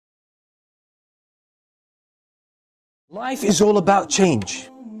Life is all about change.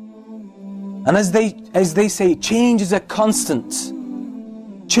 And as they say, change is a constant.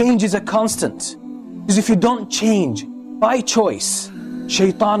 Change is a constant. Because if you don't change by choice,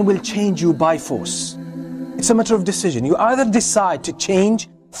 Shaitan will change you by force. It's a matter of decision. You either decide to change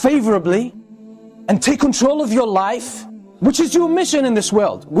favorably and take control of your life, which is your mission in this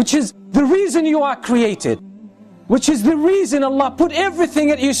world, which is the reason you are created, which is the reason Allah put everything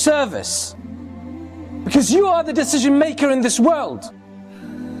at your service. Because you are the decision maker in this world.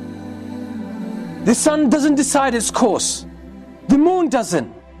 The sun doesn't decide its course. The moon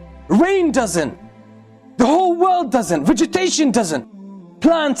doesn't. Rain doesn't. The whole world doesn't. Vegetation doesn't.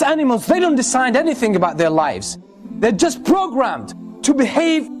 Plants, animals, they don't decide anything about their lives. They're just programmed to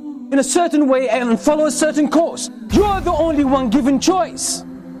behave in a certain way and follow a certain course. You are the only one given choice.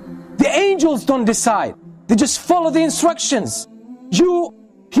 The angels don't decide. They just follow the instructions. You,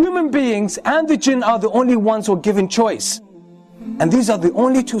 human beings and the jinn, are the only ones who are given choice. And these are the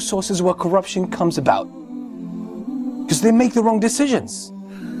only two sources where corruption comes about. Because they make the wrong decisions.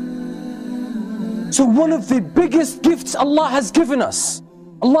 So one of the biggest gifts Allah has given us,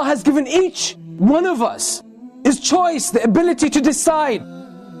 Allah has given each one of us, is choice, the ability to decide,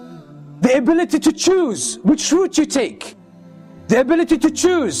 the ability to choose which route you take, the ability to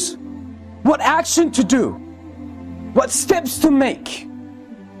choose what action to do, what steps to make,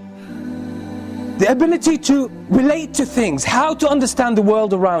 the ability to relate to things, how to understand the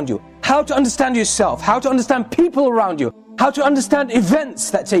world around you, how to understand yourself, how to understand people around you, how to understand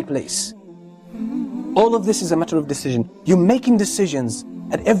events that take place. All of this is a matter of decision. You're making decisions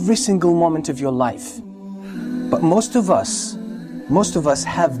at every single moment of your life. But most of us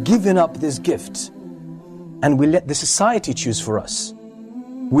have given up this gift, and we let the society choose for us.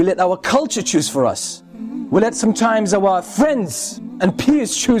 We let our culture choose for us. We let sometimes our friends and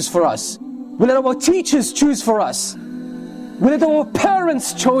peers choose for us. We let our teachers choose for us. We let our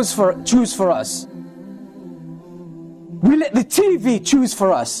parents choose for us. We let the TV choose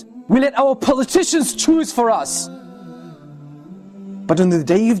for us. We let our politicians choose for us. But on the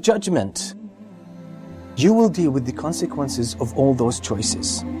day of judgment, you will deal with the consequences of all those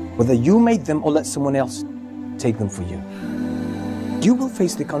choices, whether you made them or let someone else take them for you. You will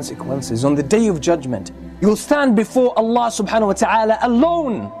face the consequences on the day of judgment. You will stand before Allah subhanahu wa ta'ala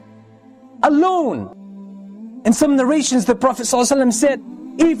alone. Alone. In some narrations, the Prophet ﷺ said,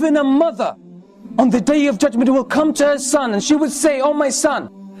 even a mother on the day of judgment will come to her son and she would say, "Oh my son,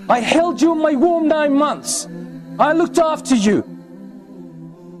 I held you in my womb 9 months. I looked after you.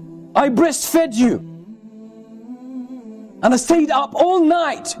 I breastfed you. And I stayed up all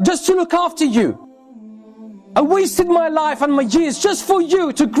night just to look after you. I wasted my life and my years just for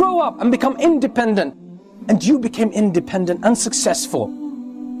you to grow up and become independent. And you became independent and successful.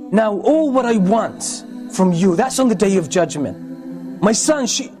 Now all what I want from you, that's on the day of judgment. My son,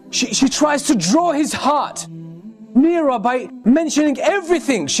 she tries to draw his heart nearer by mentioning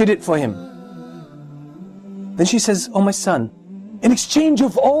everything she did for him. Then she says, "Oh my son, in exchange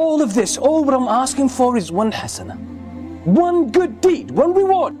of all of this, all what I'm asking for is one hasana, one good deed, one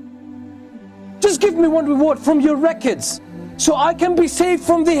reward. Just give me one reward from your records so I can be saved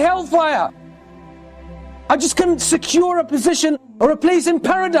from the hellfire. I just can secure a position or a place in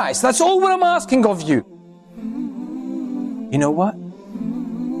paradise. That's all what I'm asking of you." You know what?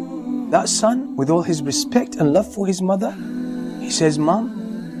 That son, with all his respect and love for his mother, he says, "Mom,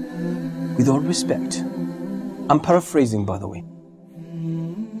 with all respect," I'm paraphrasing by the way,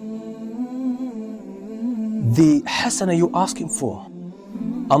 "the hasana you're asking for,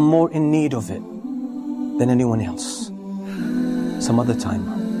 I'm more in need of it than anyone else. Some other time,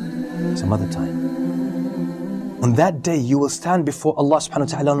 some other time." On that day you will stand before Allah subhanahu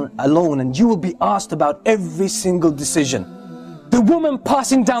wa ta'ala alone, and you will be asked about every single decision. The woman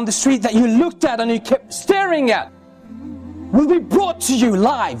passing down the street that you looked at and you kept staring at will be brought to you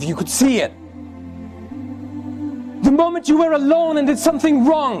live, you could see it. The moment you were alone and did something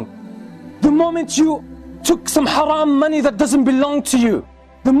wrong, the moment you took some haram money that doesn't belong to you,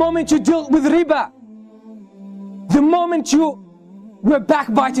 the moment you dealt with riba, the moment you were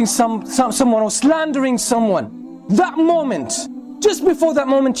backbiting someone or slandering someone, that moment, just before that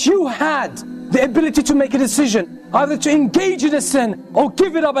moment, you had the ability to make a decision, either to engage in a sin or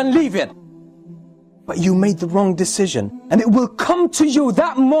give it up and leave it. But you made the wrong decision, and it will come to you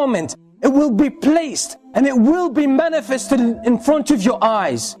that moment. It will be placed and it will be manifested in front of your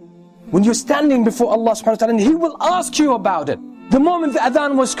eyes when you're standing before Allah subhanahu wa ta'ala, and He will ask you about it. The moment the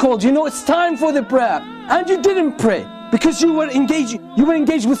adhan was called, you know it's time for the prayer, and you didn't pray because you were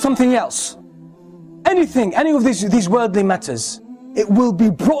engaged with something else. Anything, any of these worldly matters. it will be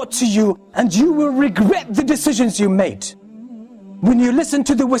brought to you and you will regret the decisions you made. When you listen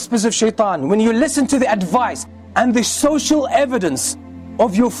to the whispers of shaitan, when you listen to the advice and the social evidence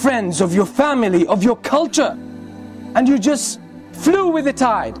of your friends, of your family, of your culture, and you just flew with the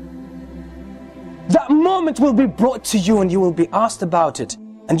tide, that moment will be brought to you and you will be asked about it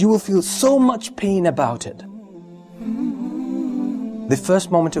and you will feel so much pain about it. The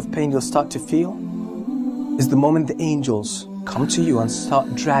first moment of pain you'll start to feel is the moment the angels come to you and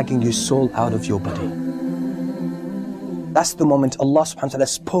start dragging your soul out of your body. That's the moment Allah subhanahu wa ta'ala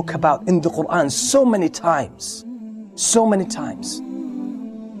spoke about in the Quran so many times. So many times.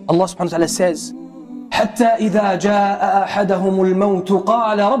 Allah subhanahu wa ta'ala says, حَتَّى إِذَا جَاءَ أَحَدَهُمُ الْمَوْتُ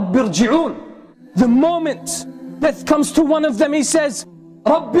قَالَ رَبِّ ارْجِعُونَ. The moment death comes to one of them, he says,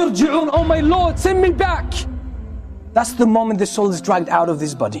 رَبِّ ارْجِعُونَ, oh my Lord, send me back. That's the moment the soul is dragged out of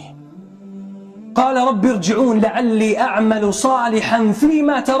this body. قَالَ رَبِّ ارْجِعُونَ لَعَلِّي أَعْمَلُ صَالِحًا فِي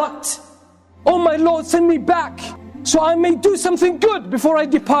مَا تَرَكْتُ. Oh my Lord, send me back so I may do something good before I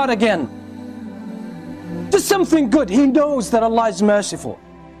depart again. Do something good. He knows that Allah is merciful.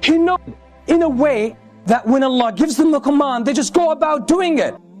 He knows in a way that when Allah gives them a command, they just go about doing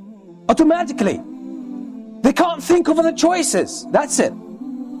it automatically. They can't think of other choices. That's it.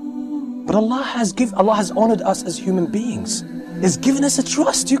 But Allah has honored us as human beings. He's given us a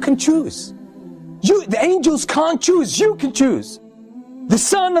trust. You can choose. The angels can't choose. You can choose. The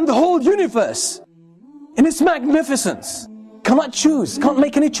sun and the whole universe in its magnificence cannot choose, can't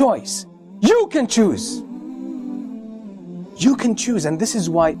make any choice. You can choose. You can choose, and this is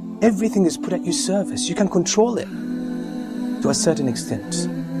why everything is put at your service. You can control it to a certain extent.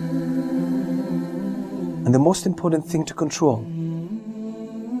 And the most important thing to control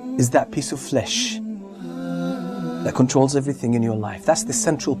is that piece of flesh that controls everything in your life. That's the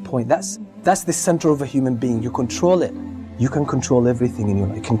central point. That's the center of a human being. You control it. You can control everything in your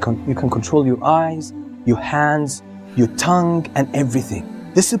life. You can control your eyes, your hands, your tongue, and everything.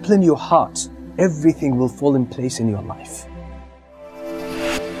 Discipline your heart. Everything will fall in place in your life.